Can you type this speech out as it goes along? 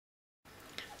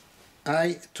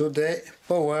I today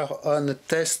power on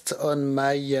test on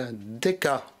my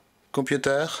Decca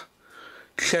computer.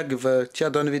 Check the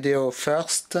teardown video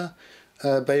first.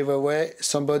 By the way,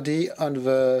 somebody on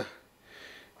the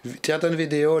teardown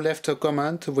video left a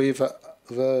comment with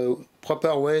the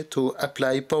proper way to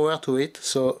apply power to it,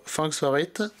 so thanks for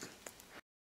it.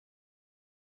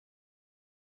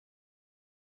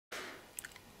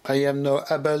 I am now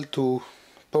able to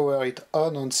power it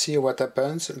on and see what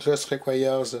happens. It just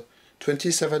requires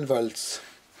 27 volts.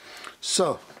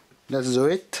 So let's do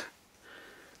it.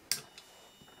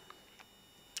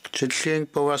 Checking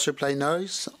power supply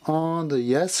noise, and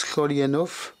yes, surely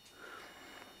enough,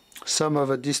 some of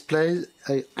the displays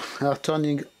are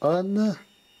turning on.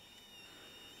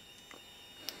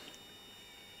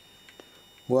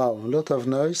 Wow, a lot of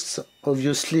noise.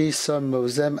 Obviously some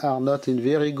of them are not in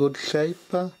very good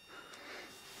shape.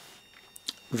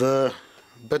 The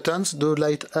buttons do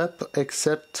light up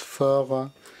except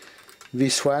for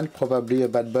this one, probably a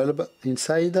bad bulb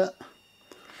inside.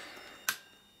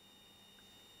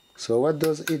 So what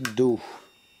does it do?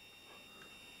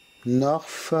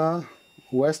 North,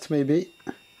 west maybe?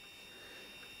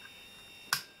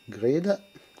 Grid.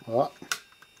 Oh.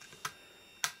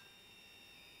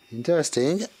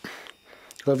 Interesting.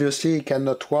 Obviously it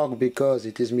cannot work because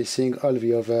it is missing all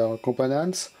the other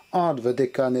components, and the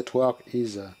Decca network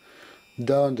is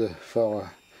down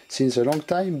for since a long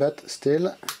time, but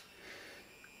still.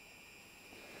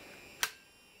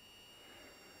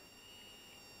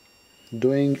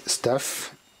 Doing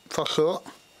stuff for sure.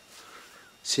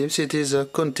 Seems it is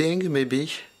counting, maybe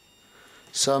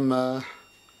some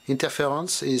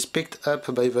interference is picked up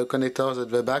by the connectors at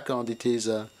the back, and it is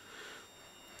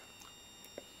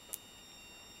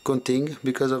counting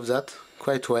because of that.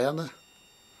 Quite weird.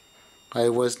 I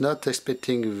was not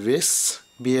expecting this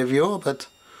behavior, but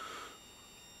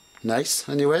nice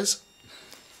anyways.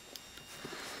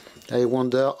 I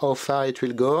wonder how far it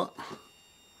will go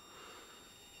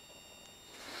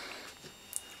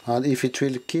and if it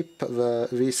will keep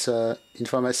this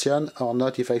information or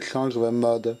not if I change the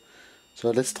mode. So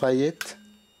let's try it.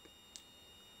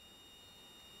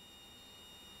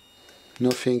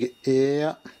 Nothing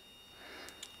here.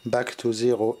 Back to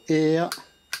 0 here.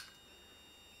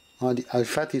 And in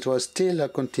fact it was still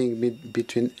counting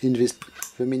between in the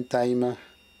meantime.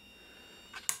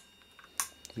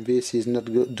 This is not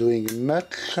doing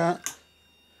much.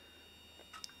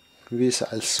 This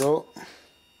also.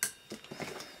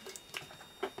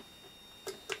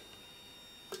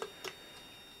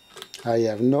 I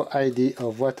have no idea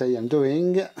of what I am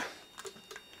doing.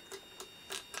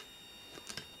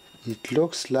 It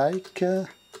looks like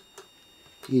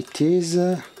it is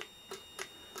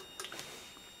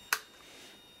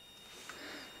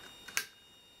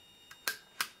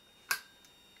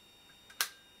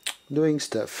doing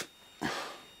stuff.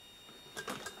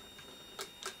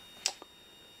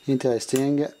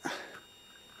 Interesting.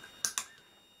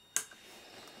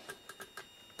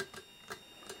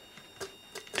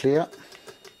 Clear.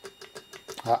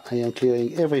 I am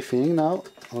clearing everything now.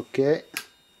 Okay.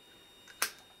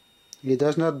 It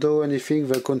does not do anything,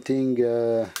 the counting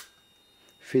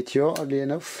feature, oddly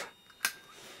enough,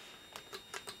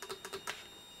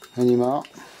 anymore.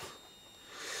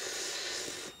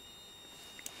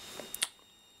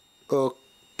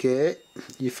 Okay,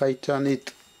 if I turn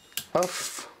it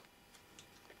off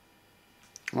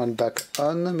and back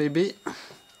on, maybe.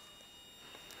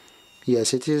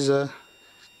 Yes, it is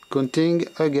counting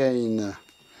again.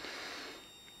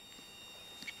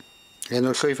 And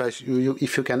also if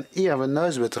you can hear the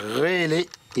noise, but really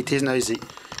it is noisy.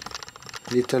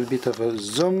 Little bit of a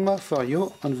zoom for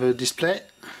you on the display.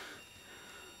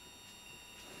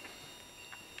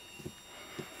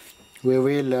 We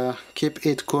will keep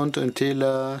it count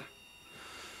until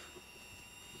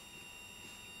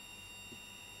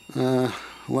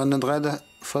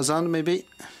 100,000 maybe.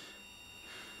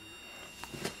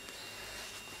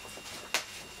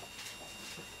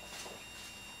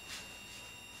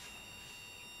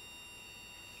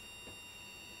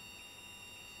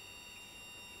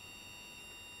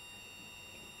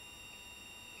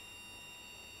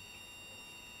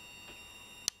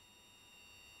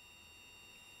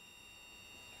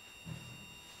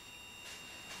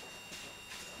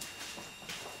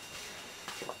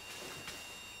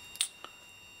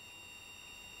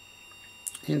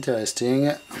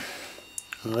 Interesting,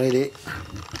 really.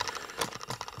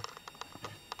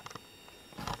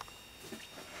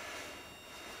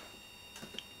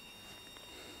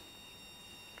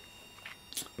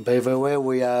 By the way,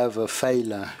 we have a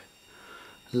fail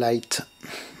light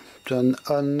turn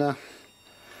on.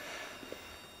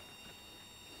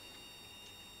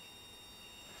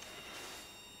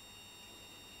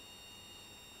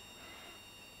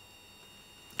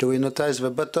 You will notice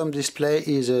the bottom display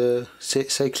is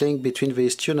cycling between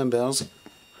these two numbers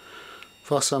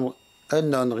for some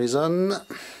unknown reason.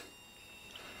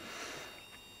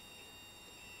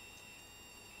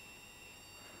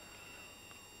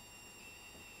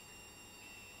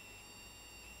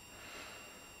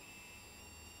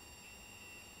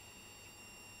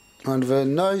 And the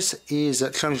noise is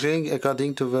changing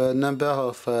according to the number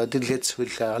of digits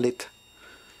which are lit,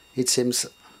 it seems.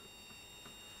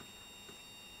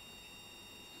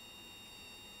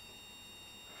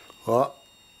 Oh.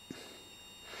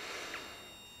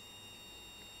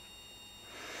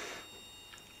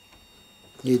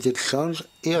 It did change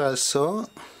here also.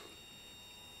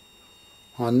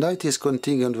 And now it is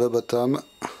counting on the bottom.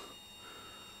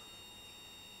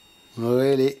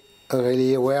 Really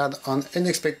weird and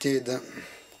unexpected.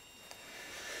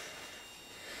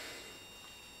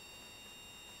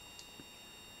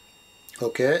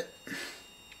 Okay.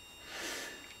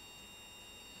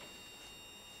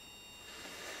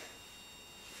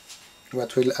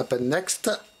 What will happen next?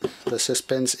 The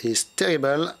suspense is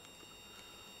terrible.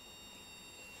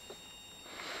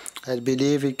 I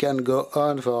believe it can go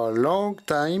on for a long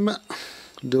time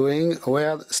doing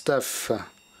weird stuff.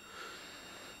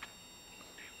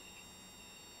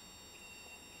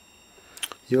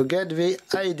 You get the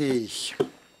idea.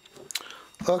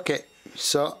 Okay,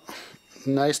 so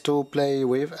nice to play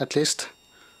with, at least.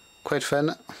 Quite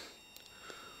fun.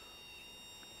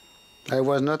 I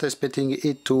was not expecting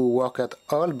it to work at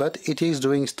all, but it is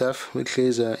doing stuff which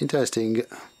is interesting.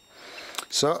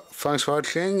 So, thanks for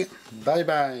watching. Bye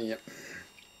bye.